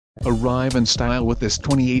Arrive in style with this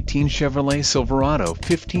 2018 Chevrolet Silverado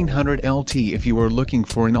 1500 LT. If you are looking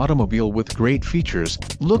for an automobile with great features,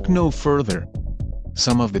 look no further.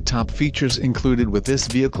 Some of the top features included with this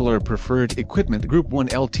vehicle are preferred equipment Group 1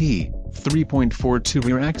 LT, 3.42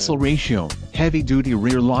 rear axle ratio, heavy-duty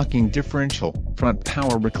rear locking differential, front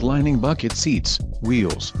power reclining bucket seats,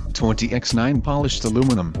 wheels, 20x9 polished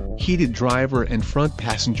aluminum, heated driver and front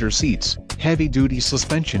passenger seats, heavy-duty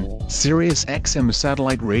suspension, Sirius XM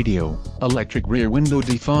satellite radio, electric rear window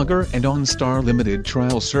defogger and OnStar limited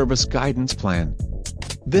trial service guidance plan.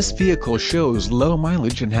 This vehicle shows low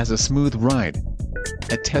mileage and has a smooth ride.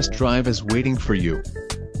 A test drive is waiting for you.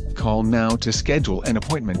 Call now to schedule an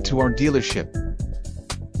appointment to our dealership.